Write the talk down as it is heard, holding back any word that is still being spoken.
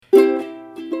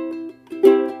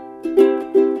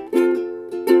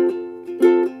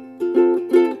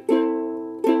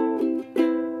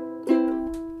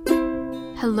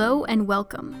Hello and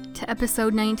welcome to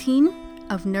episode 19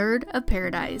 of Nerd of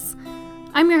Paradise.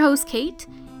 I'm your host, Kate,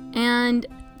 and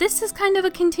this is kind of a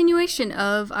continuation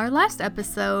of our last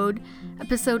episode,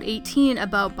 episode 18,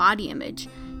 about body image.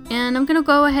 And I'm gonna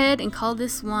go ahead and call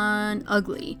this one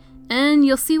Ugly, and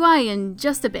you'll see why in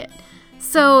just a bit.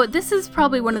 So this is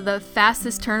probably one of the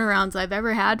fastest turnarounds I've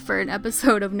ever had for an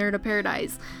episode of Nerd of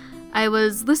Paradise. I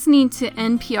was listening to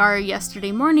NPR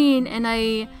yesterday morning, and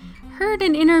I heard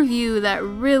an interview that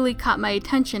really caught my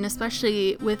attention,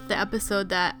 especially with the episode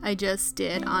that I just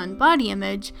did on body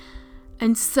image.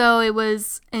 And so it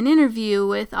was an interview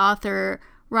with author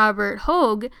Robert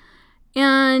Hogue,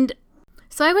 and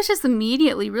so I was just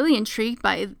immediately really intrigued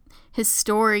by his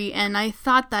story, and I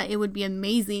thought that it would be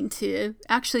amazing to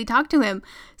actually talk to him.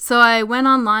 So I went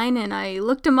online and I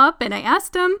looked him up and I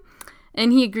asked him,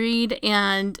 and he agreed,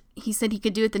 and he said he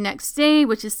could do it the next day,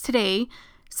 which is today.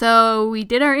 So we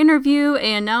did our interview,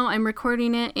 and now I'm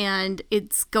recording it, and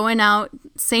it's going out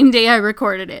same day I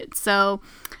recorded it. So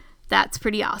that's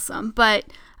pretty awesome. But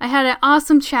I had an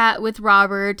awesome chat with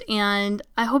Robert, and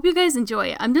I hope you guys enjoy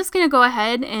it. I'm just going to go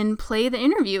ahead and play the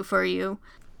interview for you.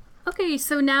 Okay,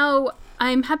 so now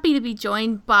I'm happy to be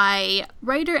joined by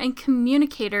writer and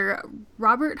communicator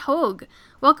Robert Hogue.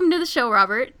 Welcome to the show,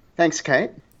 Robert. Thanks,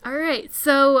 Kate. All right,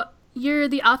 so you're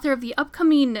the author of the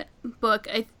upcoming book.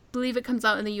 I believe it comes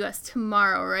out in the U.S.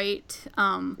 tomorrow, right?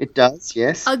 It does,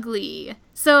 yes. Ugly.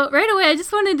 So right away, I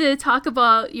just wanted to talk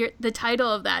about the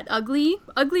title of that, Ugly.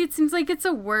 Ugly, it seems like it's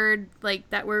a word like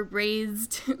that we're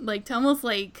raised like to almost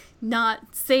like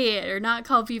not say it or not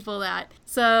call people that.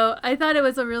 So I thought it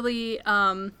was a really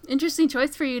interesting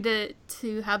choice for you to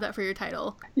have that for your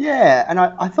title. Yeah, and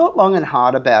I thought long and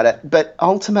hard about it, but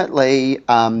ultimately,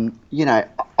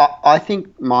 I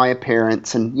think my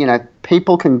appearance, and,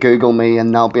 people can Google me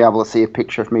and they'll be able to see a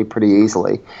picture of me pretty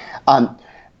easily.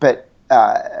 But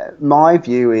my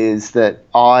view is that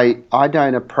I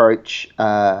don't approach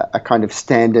a kind of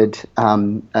standard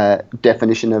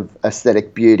definition of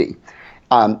aesthetic beauty.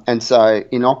 And so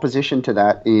in opposition to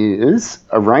that is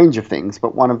a range of things,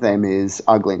 but one of them is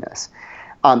ugliness.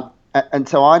 And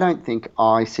so I don't think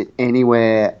I sit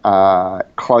anywhere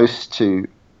close to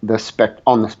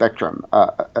on the spectrum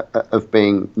of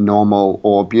being normal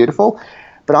or beautiful,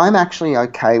 but I'm actually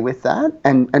okay with that.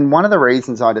 And one of the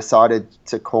reasons I decided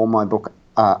to call my book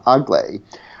Ugly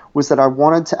was that I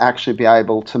wanted to actually be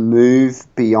able to move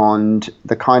beyond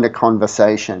the kind of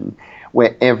conversation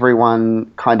where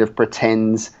everyone kind of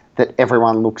pretends that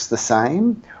everyone looks the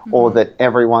same or that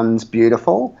everyone's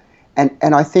beautiful. And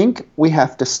I think we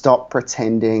have to stop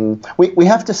pretending, we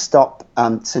have to stop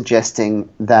suggesting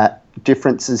that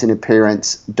differences in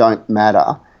appearance don't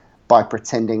matter by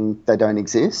pretending they don't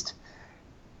exist,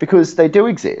 because they do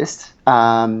exist,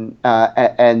 and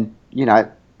that's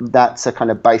a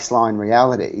kind of baseline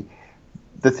reality.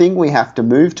 The thing we have to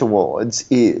move towards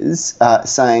is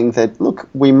saying that, look,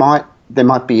 there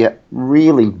might be a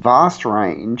really vast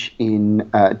range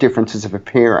in differences of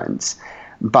appearance,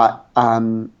 but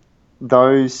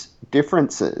those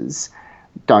differences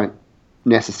don't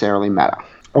necessarily matter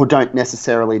or don't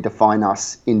necessarily define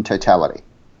us in totality.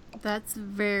 That's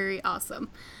very awesome.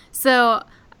 So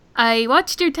I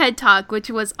watched your TED Talk, which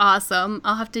was awesome.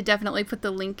 I'll have to definitely put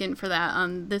the link in for that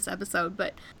on this episode.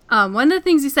 But one of the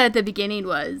things you said at the beginning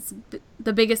was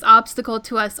the biggest obstacle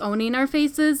to us owning our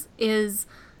faces is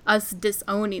us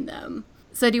disowning them.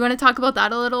 So do you want to talk about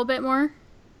that a little bit more?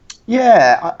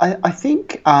 Yeah, I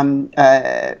think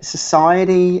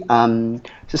society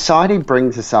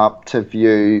brings us up to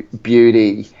view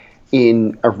beauty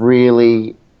in a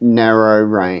really narrow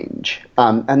range,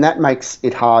 and that makes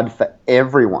it hard for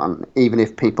everyone, even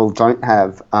if people don't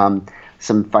have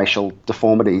some facial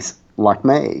deformities like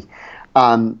me.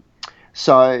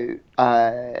 So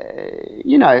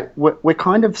we're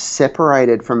kind of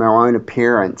separated from our own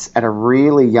appearance at a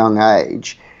really young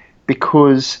age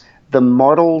because the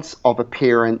models of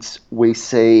appearance we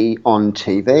see on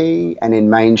TV and in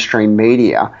mainstream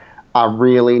media are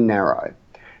really narrow.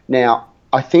 Now,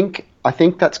 I think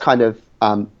that's kind of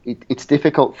it's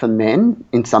difficult for men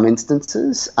in some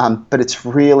instances, but it's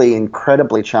really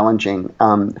incredibly challenging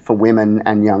for women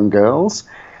and young girls,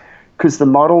 because the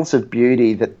models of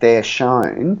beauty that they're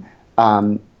shown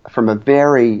from a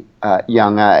very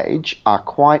young age are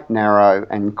quite narrow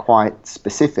and quite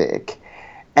specific.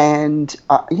 And,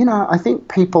 I think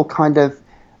people kind of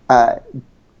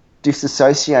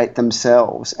disassociate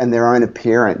themselves and their own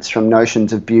appearance from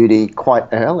notions of beauty quite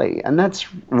early. And that's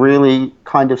really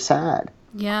kind of sad.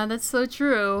 Yeah, that's so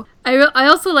true. I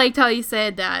also liked how you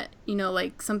said that,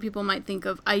 like some people might think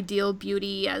of ideal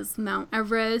beauty as Mount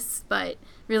Everest, but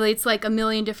really it's like a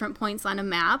million different points on a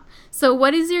map. So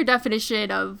what is your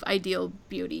definition of ideal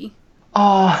beauty?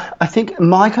 I think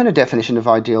my kind of definition of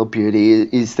ideal beauty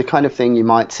is the kind of thing you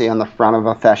might see on the front of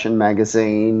a fashion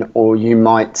magazine, or you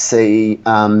might see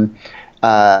on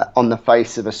the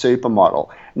face of a supermodel.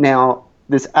 Now,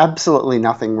 there's absolutely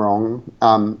nothing wrong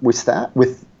with that,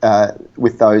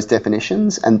 with those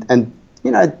definitions, and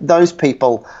those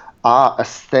people are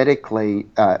aesthetically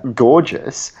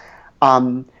gorgeous.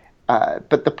 But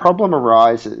the problem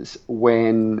arises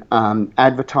when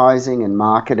advertising and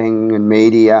marketing and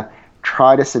media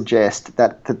try to suggest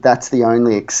that that's the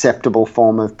only acceptable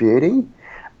form of beauty.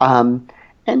 And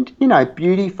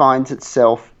beauty finds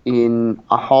itself in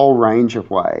a whole range of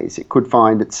ways. It could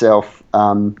find itself,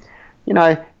 in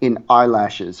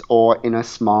eyelashes, or in a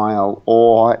smile,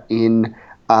 or in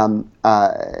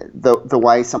the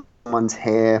way someone's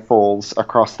hair falls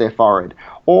across their forehead.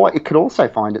 Or it could also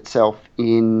find itself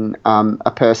in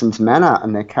a person's manner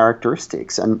and their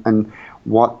characteristics, and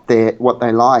what they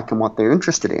like and what they're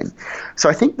interested in. So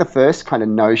I think the first kind of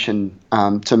notion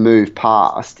to move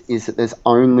past is that there's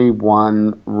only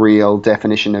one real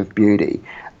definition of beauty.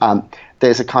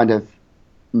 There's a kind of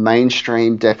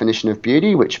mainstream definition of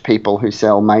beauty, which people who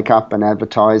sell makeup and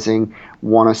advertising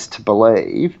want us to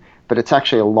believe, but it's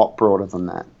actually a lot broader than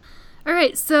that. All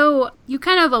right, so you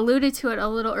kind of alluded to it a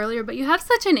little earlier, but you have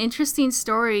such an interesting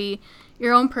story,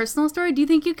 your own personal story. Do you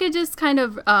think you could just kind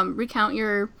of recount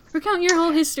your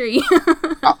whole history?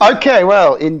 Okay,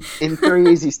 well, in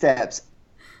 3 easy steps.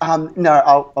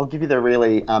 No, I'll give you the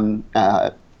really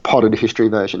potted history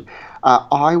version.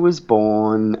 I was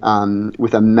born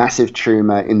with a massive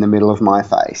tumour in the middle of my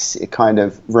face. It kind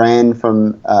of ran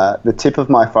from the tip of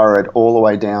my forehead all the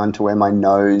way down to where my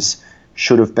nose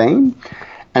should have been.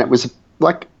 And it was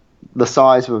like the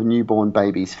size of a newborn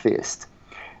baby's fist.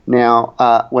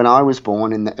 Now, when I was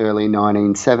born in the early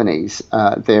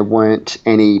 1970s, there weren't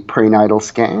any prenatal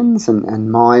scans,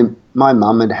 and my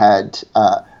mum had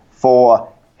 4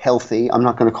 healthy, I'm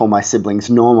not going to call my siblings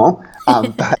normal,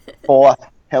 but 4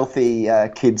 healthy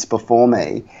kids before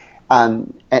me.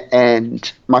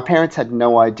 And my parents had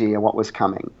no idea what was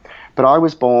coming. But I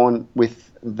was born with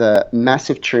the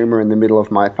massive tumour in the middle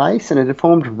of my face, and it had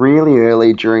formed really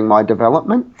early during my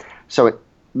development. So it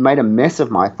made a mess of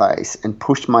my face and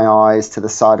pushed my eyes to the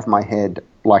side of my head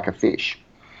like a fish.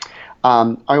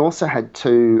 I also had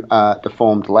 2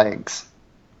 deformed legs.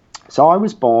 So I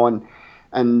was born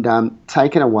and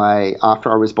taken away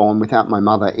after I was born without my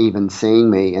mother even seeing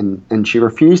me, and she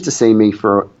refused to see me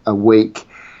for a week.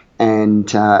 And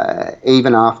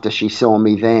even after she saw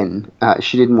me then,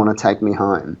 she didn't want to take me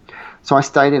home. So I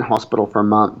stayed in hospital for a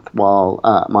month while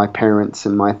my parents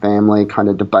and my family kind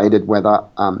of debated whether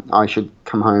I should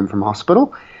come home from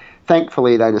hospital.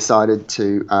 Thankfully, they decided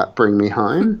to bring me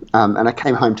home, and I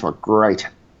came home to a great,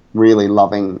 really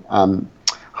loving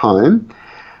home.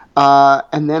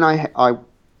 And then I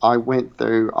went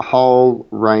through a whole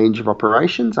range of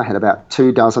operations. I had about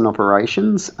 24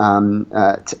 operations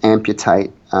to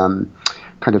amputate kind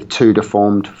of 2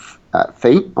 deformed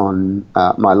feet on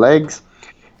my legs,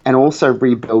 and also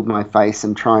rebuild my face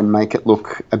and try and make it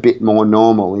look a bit more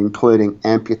normal, including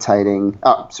removing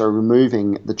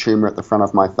the tumour at the front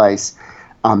of my face,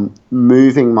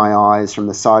 moving my eyes from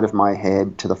the side of my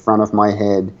head to the front of my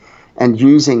head, and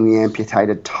using the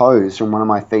amputated toes from one of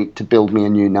my feet to build me a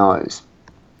new nose.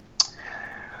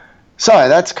 So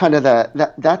that's kind of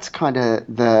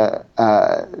the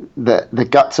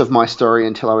guts of my story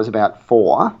until I was about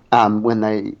 4, when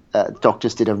the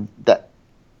doctors did that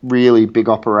really big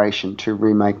operation to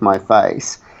remake my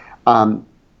face, and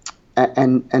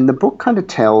the book kind of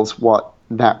tells what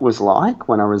that was like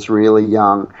when I was really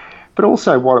young, but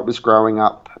also what it was growing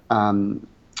up,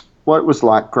 what it was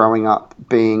like growing up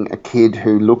being a kid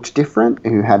who looked different,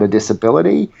 who had a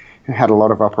disability, who had a lot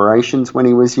of operations when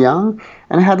he was young,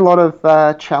 and had a lot of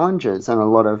challenges and a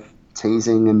lot of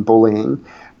teasing and bullying,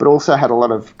 but also had a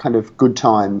lot of kind of good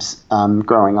times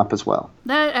growing up as well.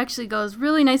 That actually goes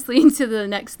really nicely into the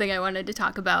next thing I wanted to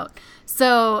talk about.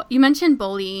 So you mentioned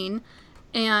bullying,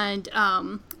 and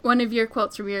one of your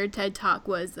quotes from your TED Talk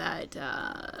was that,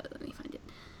 let me find it,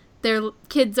 their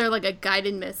kids are like a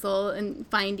guided missile and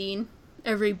finding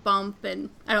every bump, and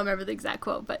I don't remember the exact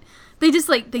quote, but they just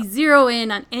they zero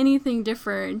in on anything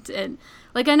different. And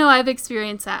I know I've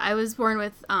experienced that. I was born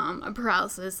with a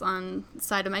paralysis on the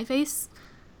side of my face,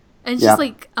 and it's just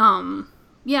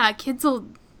kids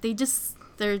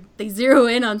they zero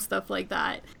in on stuff like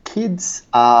that. Kids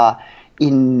are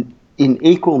in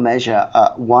equal measure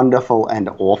wonderful and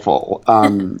awful.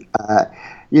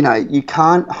 you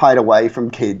can't hide away from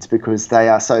kids because they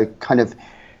are so kind of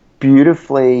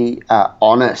beautifully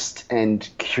honest and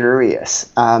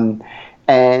curious.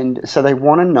 And so they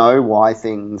want to know why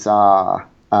things are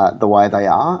the way they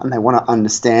are, and they want to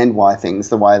understand why things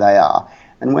the way they are.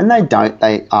 And when they don't,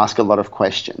 they ask a lot of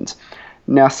questions.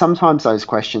 Now, sometimes those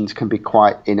questions can be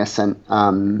quite innocent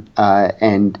and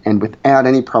without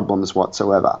any problems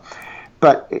whatsoever.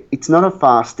 But it's not a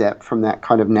far step from that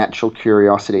kind of natural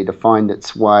curiosity to find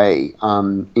its way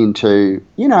into,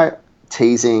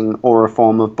 teasing or a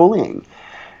form of bullying.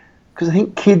 Because I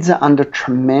think kids are under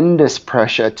tremendous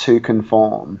pressure to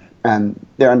conform.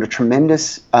 They're under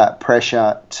tremendous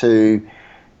pressure to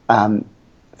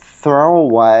throw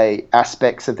away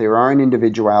aspects of their own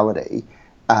individuality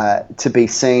to be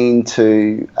seen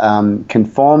to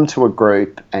conform to a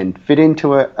group and fit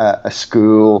into a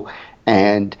school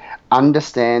and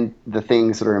understand the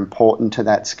things that are important to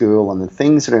that school and the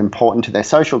things that are important to their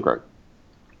social group.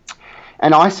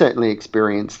 And I certainly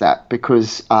experienced that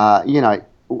because,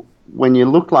 when you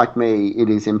look like me, it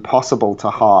is impossible to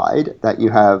hide that you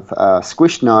have a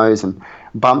squished nose and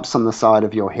bumps on the side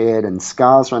of your head and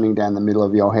scars running down the middle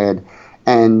of your head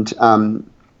and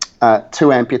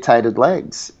 2 amputated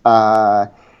legs.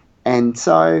 And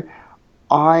so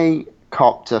I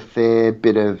copped a fair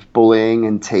bit of bullying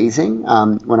and teasing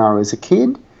when I was a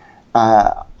kid.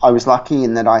 I was lucky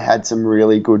in that I had some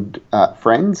really good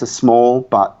friends, a small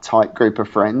but tight group of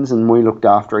friends, and we looked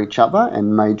after each other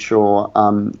and made sure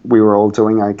we were all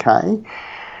doing okay.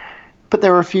 But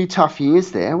there were a few tough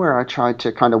years there where I tried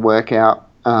to kind of work out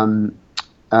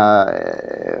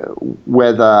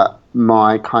whether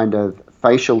my kind of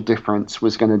facial difference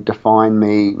was going to define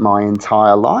me my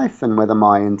entire life and whether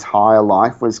my entire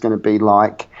life was going to be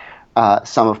like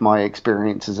some of my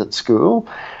experiences at school.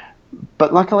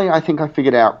 But luckily, I think I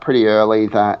figured out pretty early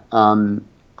that,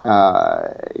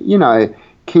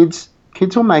 kids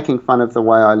were making fun of the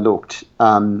way I looked.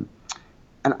 And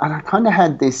I kind of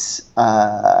had this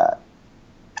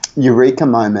eureka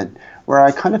moment where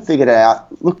I kind of figured out,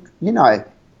 look,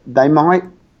 they might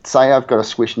say I've got a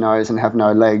squish nose and have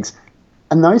no legs,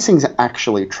 and those things are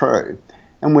actually true.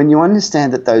 And when you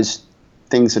understand that those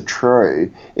things are true,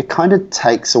 it kind of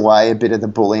takes away a bit of the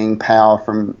bullying power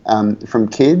from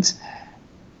kids.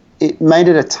 It made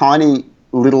it a tiny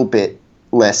little bit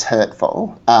less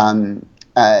hurtful,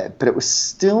 but it was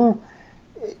still,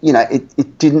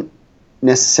 it didn't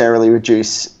necessarily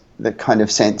reduce the kind of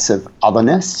sense of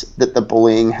otherness that the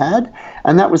bullying had,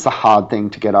 and that was the hard thing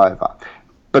to get over.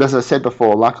 But as I said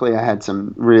before, luckily I had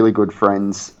some really good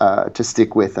friends to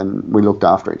stick with, and we looked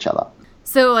after each other.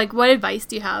 So, what advice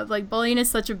do you have? Bullying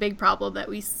is such a big problem that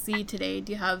we see today.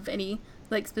 Do you have any,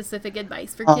 specific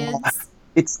advice for kids?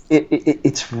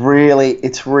 It's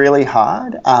really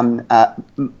hard.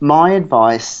 My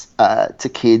advice to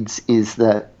kids is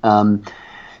that, and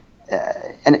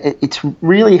it's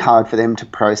really hard for them to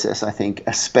process, I think,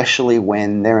 especially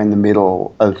when they're in the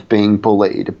middle of being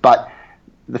bullied. But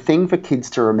the thing for kids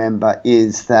to remember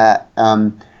is that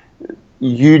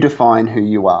you define who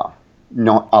you are,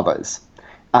 not others.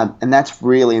 And that's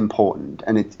really important.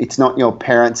 And it's not your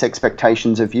parents'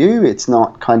 expectations of you. It's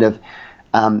not kind of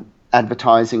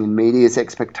advertising and media's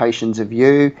expectations of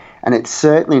you. And it's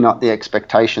certainly not the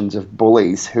expectations of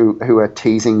bullies who are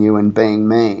teasing you and being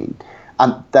mean.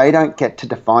 They don't get to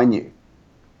define you.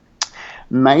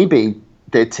 Maybe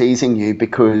they're teasing you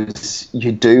because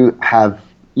you do have,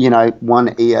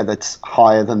 one ear that's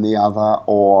higher than the other,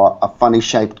 or a funny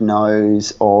shaped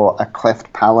nose, or a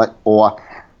cleft palate, or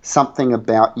something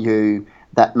about you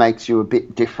that makes you a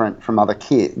bit different from other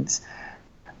kids.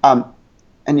 And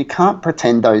you can't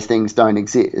pretend those things don't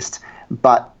exist,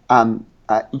 but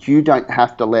you don't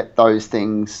have to let those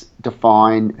things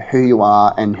define who you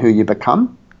are and who you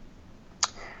become.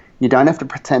 You don't have to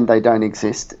pretend they don't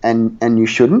exist, and you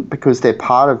shouldn't, because they're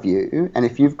part of you. And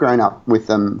if you've grown up with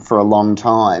them for a long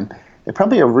time, they're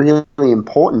probably a really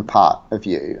important part of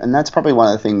you. And that's probably one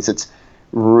of the things that's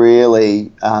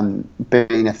really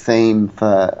been a theme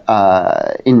for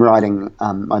in writing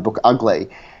my book Ugly,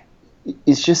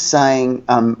 is just saying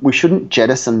we shouldn't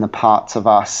jettison the parts of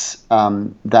us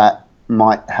that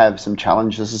might have some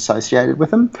challenges associated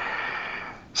with them.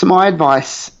 So my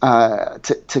advice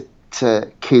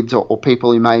to kids or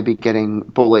people who may be getting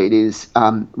bullied is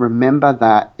remember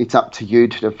that it's up to you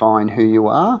to define who you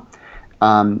are,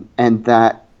 and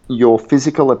that your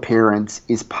physical appearance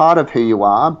is part of who you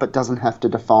are, but doesn't have to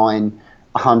define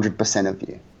 100% of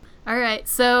you. All right,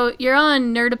 so you're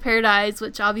on Nerd of Paradise,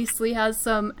 which obviously has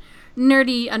some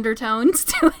nerdy undertones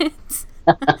to it.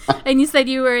 And you said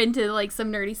you were into like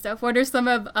some nerdy stuff. What are some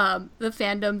of the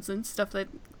fandoms and stuff that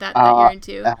you're Uh,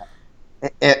 into? uh,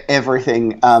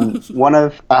 Everything. One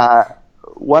of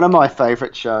my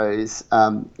favorite shows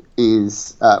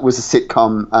is was a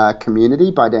sitcom,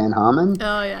 Community by Dan Harmon,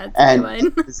 Oh yeah, it's a good and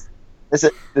one.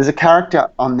 there's a character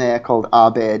on there called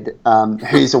Abed,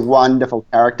 who's a wonderful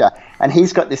character, and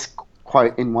he's got this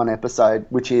quote in one episode,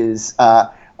 which is,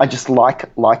 "I just like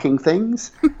liking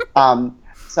things." Um,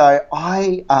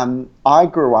 I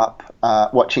grew up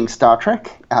watching Star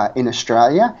Trek in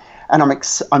Australia, and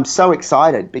I'm so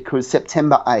excited because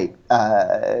September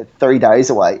 8th, 3 days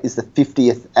away, is the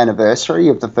 50th anniversary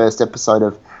of the first episode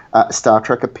of Star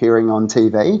Trek appearing on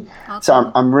TV. Awesome.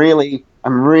 So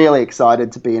I'm really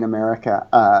excited to be in America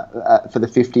for the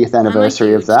 50th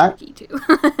anniversary of that. Too.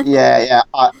 Yeah.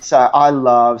 So I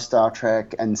love Star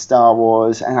Trek and Star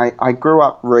Wars, and I grew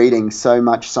up reading so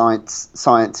much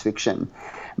science fiction,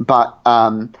 but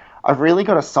I've really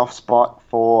got a soft spot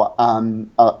for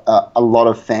a lot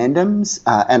of fandoms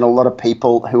and a lot of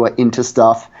people who are into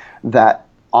stuff that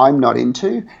I'm not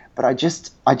into, but I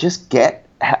just get,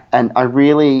 and I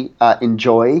really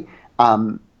enjoy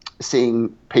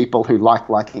seeing people who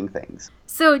liking things.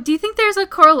 So, do you think there's a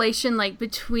correlation like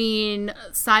between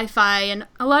sci-fi and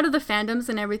a lot of the fandoms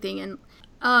and everything, and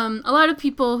a lot of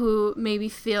people who maybe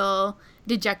feel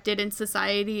dejected in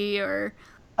society, or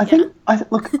I think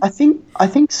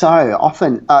so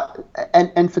often,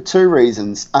 and for two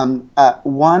reasons.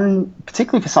 One,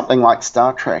 particularly for something like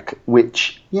Star Trek,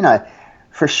 which,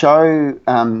 for a show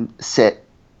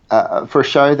for a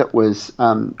show that was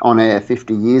on air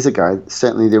 50 years ago,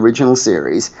 certainly the original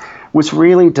series, was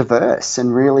really diverse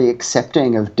and really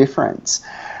accepting of difference.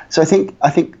 So I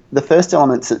think the first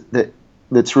element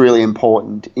that's really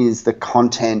important is the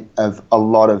content of a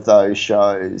lot of those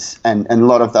shows and a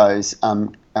lot of those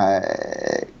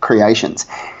creations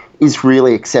is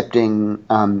really accepting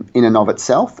in and of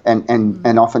itself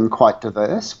and often quite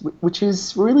diverse, which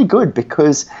is really good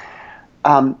because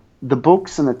the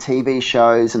books and the TV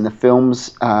shows and the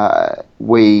films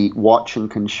we watch and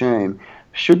consume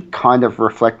should kind of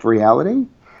reflect reality.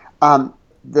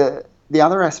 The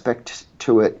other aspect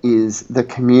to it is the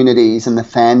communities and the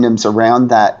fandoms around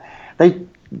that.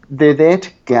 They're there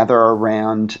to gather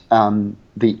around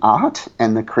the art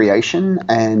and the creation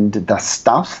and the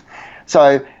stuff.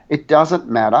 So it doesn't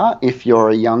matter if you're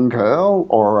a young girl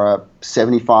or a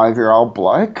 75-year-old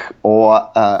bloke or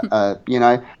a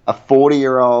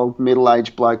 40-year-old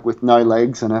middle-aged bloke with no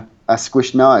legs and a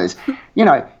squished nose.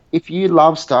 If you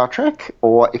love Star Trek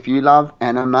or if you love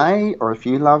anime or if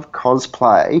you love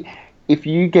cosplay, if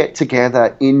you get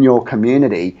together in your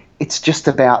community, it's just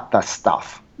about the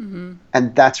stuff. Mm-hmm.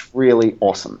 And that's really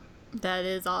awesome. That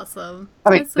is awesome. I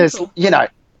mean, that's so there's, cool.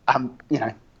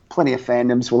 Plenty of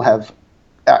fandoms will have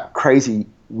crazy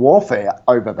warfare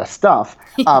over the stuff.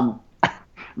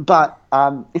 But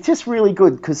it's just really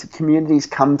good because the communities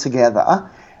come together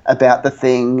about the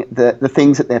things that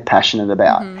they're passionate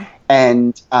about. Mm-hmm.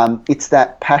 And it's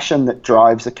that passion that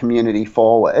drives a community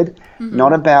forward, mm-hmm.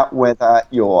 not about whether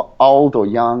you're old or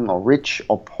young or rich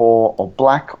or poor or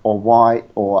black or white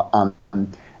or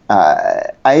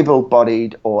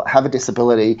able-bodied or have a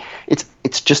disability.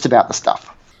 It's just about the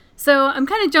stuff. So I'm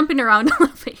kind of jumping around a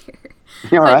little bit here.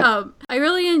 You're right. I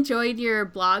really enjoyed your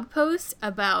blog post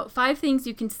about 5 things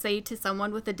you can say to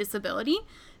someone with a disability.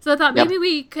 So I thought maybe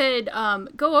we could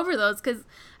go over those because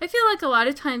I feel like a lot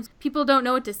of times people don't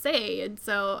know what to say. And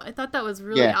so I thought that was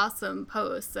really awesome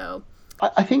post. So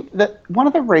I think that one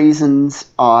of the reasons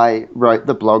I wrote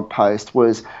the blog post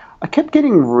was I kept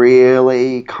getting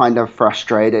really kind of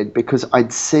frustrated because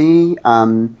I'd see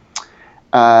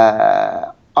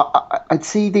I'd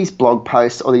see these blog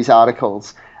posts or these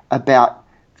articles about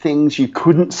things you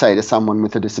couldn't say to someone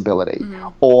with a disability, mm-hmm.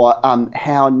 or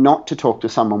how not to talk to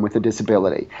someone with a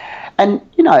disability. And,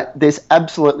 there's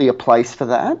absolutely a place for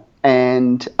that.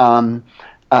 And I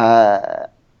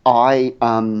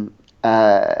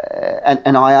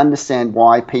understand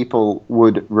why people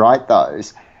would write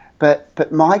those.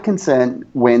 But my concern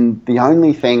when the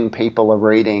only thing people are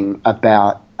reading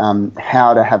about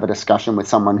how to have a discussion with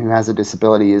someone who has a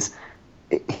disability is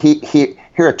here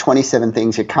are 27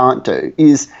 things you can't do,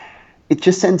 is it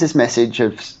just sends this message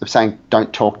of saying,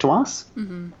 don't talk to us.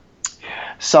 Mm-hmm.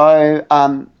 So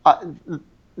I'll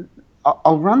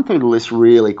run through the list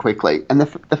really quickly. And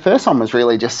the first one was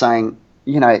really just saying,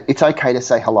 it's okay to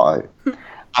say hello.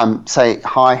 Say,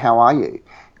 hi, how are you?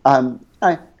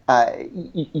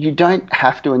 You don't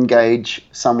have to engage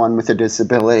someone with a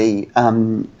disability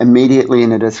immediately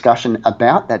in a discussion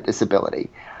about that disability.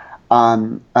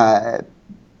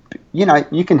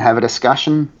 You can have a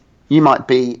discussion you might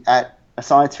be at a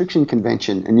science fiction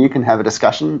convention and you can have a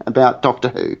discussion about Doctor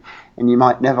Who, and you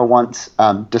might never once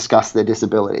discuss their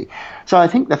disability. So I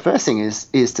think the first thing is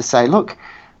to say, look,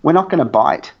 we're not going to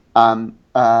bite.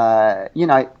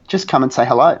 Just come and say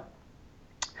hello.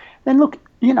 Then look,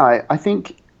 I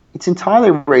think it's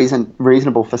entirely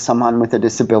reasonable for someone with a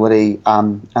disability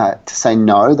to say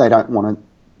no, they don't want to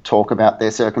talk about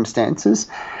their circumstances.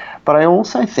 But I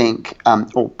also think,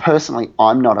 or personally,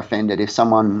 I'm not offended if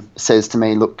someone says to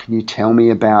me, look, can you tell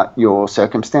me about your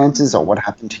circumstances or what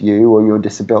happened to you or your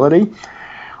disability?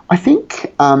 I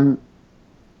think we're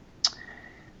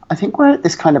at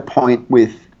this kind of point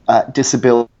with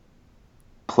disability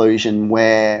inclusion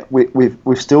where we've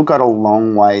still got a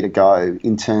long way to go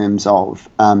in terms of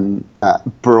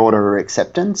broader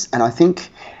acceptance. And I think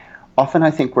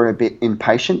we're a bit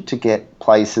impatient to get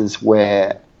places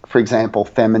where, for example,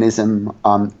 feminism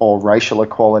or racial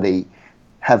equality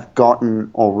have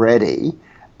gotten already,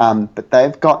 but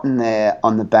they've gotten there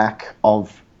on the back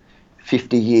of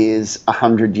 50 years,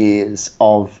 100 years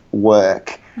of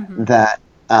work that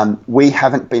we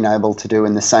haven't been able to do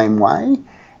in the same way.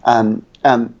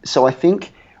 So I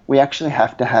think we actually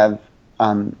have to have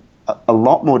a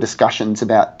lot more discussions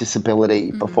about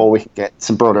disability before we can get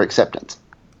some broader acceptance.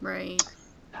 Right.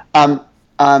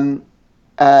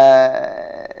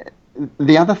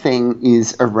 The other thing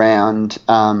is around,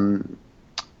 I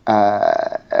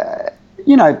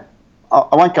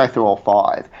won't go through all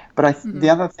five, but the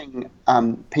other thing,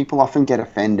 people often get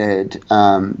offended,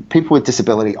 people with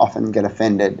disability often get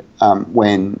offended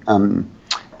when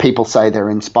people say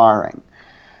they're inspiring.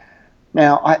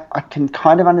 Now, I can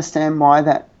kind of understand why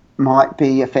that might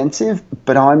be offensive,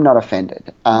 but I'm not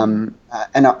offended. And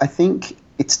I think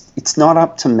it's not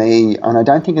up to me, and I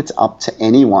don't think it's up to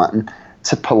anyone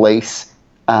to police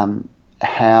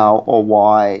how or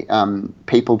why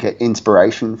people get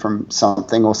inspiration from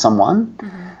something or someone.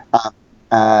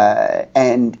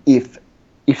 And if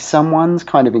someone's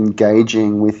kind of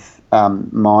engaging with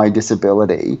my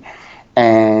disability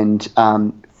and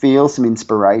feel some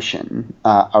inspiration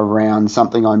around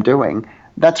something I'm doing,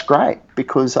 that's great,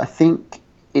 because I think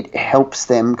it helps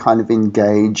them kind of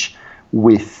engage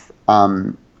with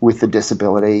the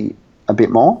disability a bit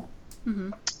more.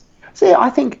 So yeah, I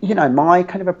think, my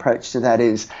kind of approach to that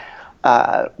is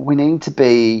we need to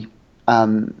be,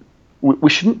 we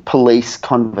shouldn't police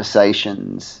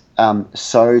conversations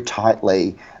so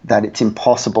tightly that it's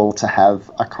impossible to have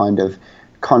a kind of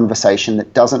conversation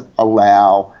that doesn't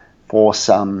allow for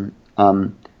some,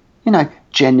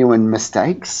 genuine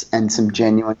mistakes and some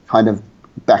genuine kind of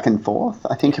back and forth.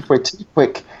 I think if we're too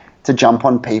quick to jump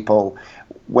on people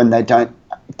when they don't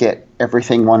get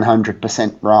everything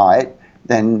 100% right,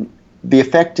 then the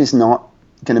effect is not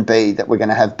going to be that we're going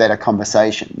to have better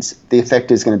conversations. The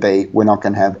effect is going to be we're not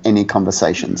going to have any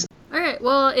conversations. All right.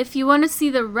 Well, if you want to see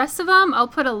the rest of them, I'll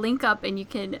put a link up and you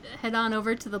can head on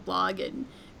over to the blog and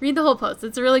read the whole post.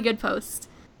 It's a really good post.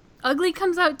 Ugly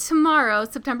comes out tomorrow,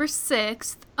 September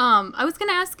 6th. I was going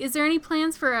to ask, is there any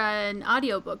plans for an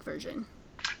audiobook version?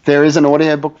 There is an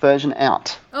audiobook version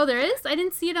out. Oh, there is? I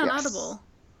didn't see it on Audible.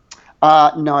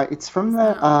 No, it's from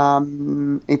the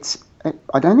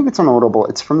I don't think it's on Audible.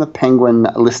 It's from the Penguin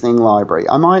Listening Library.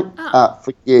 I might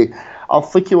flick you. I'll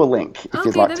flick you a link if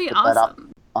you'd like to pick that up.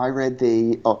 I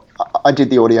did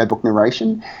the audiobook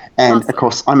narration, and of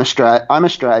course I'm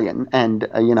Australian, and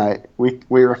we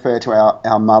refer to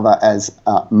our mother as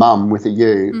mum with a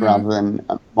U rather than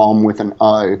mom with an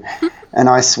O, and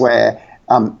I swear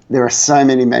there are so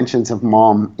many mentions of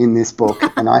mom in this book,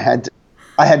 and I had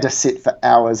to sit for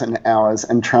hours and hours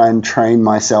and try and train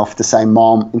myself to say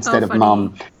mom instead of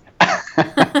mum.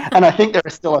 And I think there are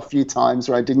still a few times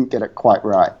where I didn't get it quite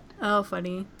right. Oh,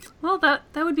 funny. Well, that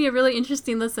would be a really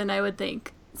interesting listen, I would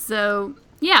think. So,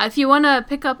 yeah, if you want to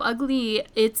pick up Ugly,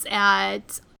 it's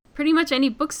at pretty much any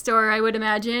bookstore, I would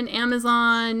imagine.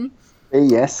 Amazon.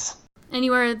 Yes.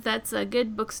 Anywhere that's a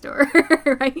good bookstore,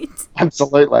 right?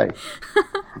 Absolutely.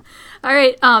 All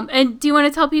right. And do you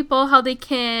want to tell people how they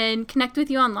can connect with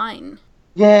you online?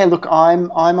 Yeah, look, I'm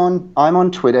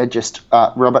on Twitter, just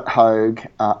Robert Hoge,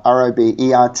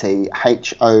 RobertHoge,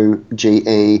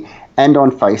 and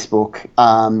on Facebook.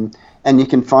 And you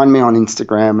can find me on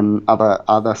Instagram and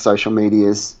other social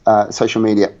media,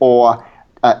 or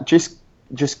just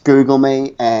Google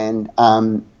me and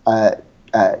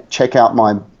check out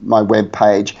my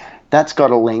webpage. That's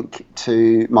got a link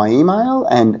to my email,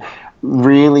 and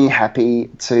really happy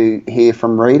to hear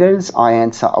from readers. I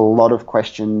answer a lot of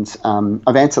questions.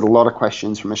 I've answered a lot of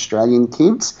questions from Australian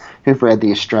kids who've read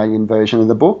the Australian version of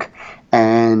the book,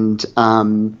 and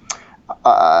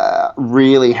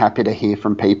really happy to hear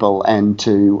from people and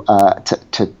to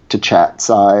chat.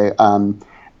 So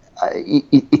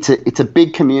it's a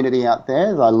big community out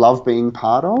there that I love being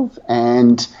part of,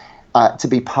 and to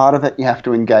be part of it, you have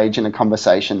to engage in a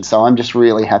conversation. So I'm just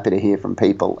really happy to hear from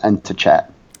people and to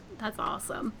chat. That's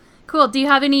awesome. Cool. Do you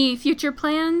have any future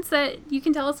plans that you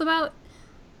can tell us about?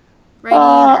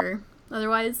 Writing or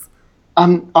otherwise?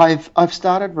 I've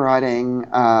started writing.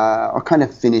 I kind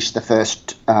of finished the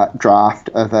first draft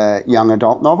of a young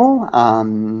adult novel,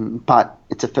 but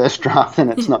it's a first draft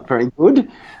and it's not very good.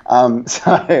 So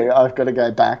I've got to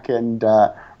go back and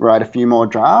write a few more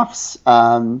drafts.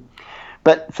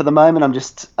 But for the moment,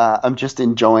 I'm just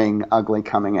enjoying Ugly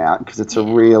coming out because it's a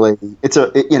really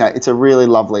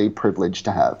lovely privilege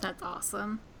to have. That's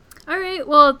awesome. All right.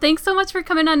 Well, thanks so much for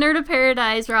coming on Nerd of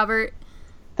Paradise, Robert.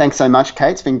 Thanks so much,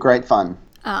 Kate. It's been great fun.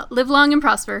 Live long and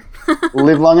prosper.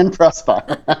 Live long and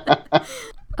prosper.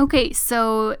 Okay,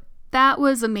 so that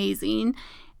was amazing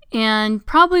and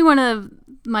probably one of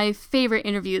my favorite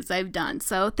interviews I've done.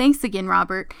 So thanks again,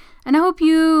 Robert. And I hope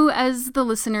you, as the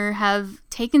listener, have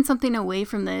taken something away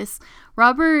from this.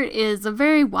 Robert is a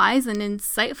very wise and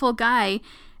insightful guy,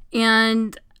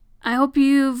 and I hope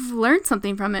you've learned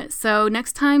something from it. So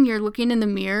next time you're looking in the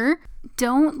mirror,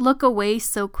 don't look away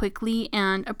so quickly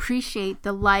and appreciate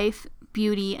the life,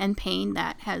 beauty, and pain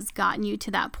that has gotten you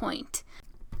to that point.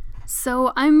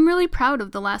 So I'm really proud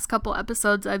of the last couple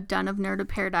episodes I've done of Nerd of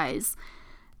Paradise.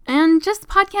 And just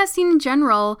podcasting in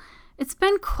general, it's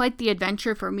been quite the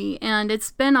adventure for me, and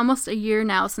it's been almost a year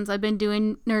now since I've been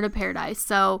doing Nerd of Paradise,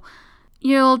 so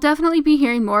you'll definitely be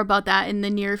hearing more about that in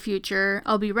the near future.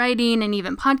 I'll be writing and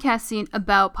even podcasting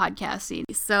about podcasting,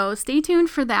 so stay tuned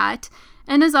for that.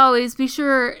 And as always, be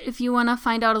sure if you want to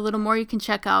find out a little more, you can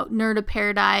check out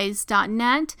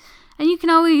nerdofparadise.net, and you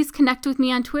can always connect with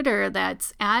me on Twitter.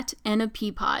 That's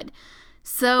 @NAPPod.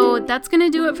 So that's going to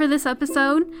do it for this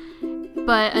episode.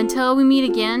 But until we meet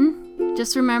again,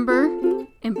 just remember,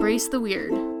 embrace the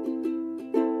weird.